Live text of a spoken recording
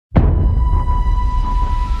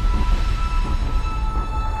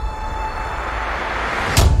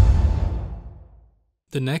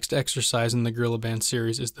The next exercise in the Gorilla Band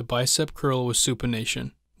series is the bicep curl with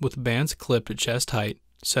supination. With bands clipped at chest height,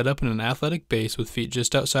 set up in an athletic base with feet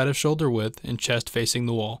just outside of shoulder width and chest facing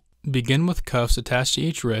the wall. Begin with cuffs attached to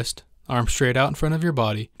each wrist, arms straight out in front of your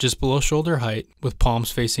body, just below shoulder height, with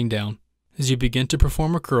palms facing down. As you begin to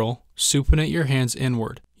perform a curl, supinate your hands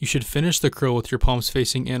inward. You should finish the curl with your palms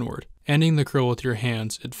facing inward, ending the curl with your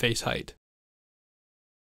hands at face height.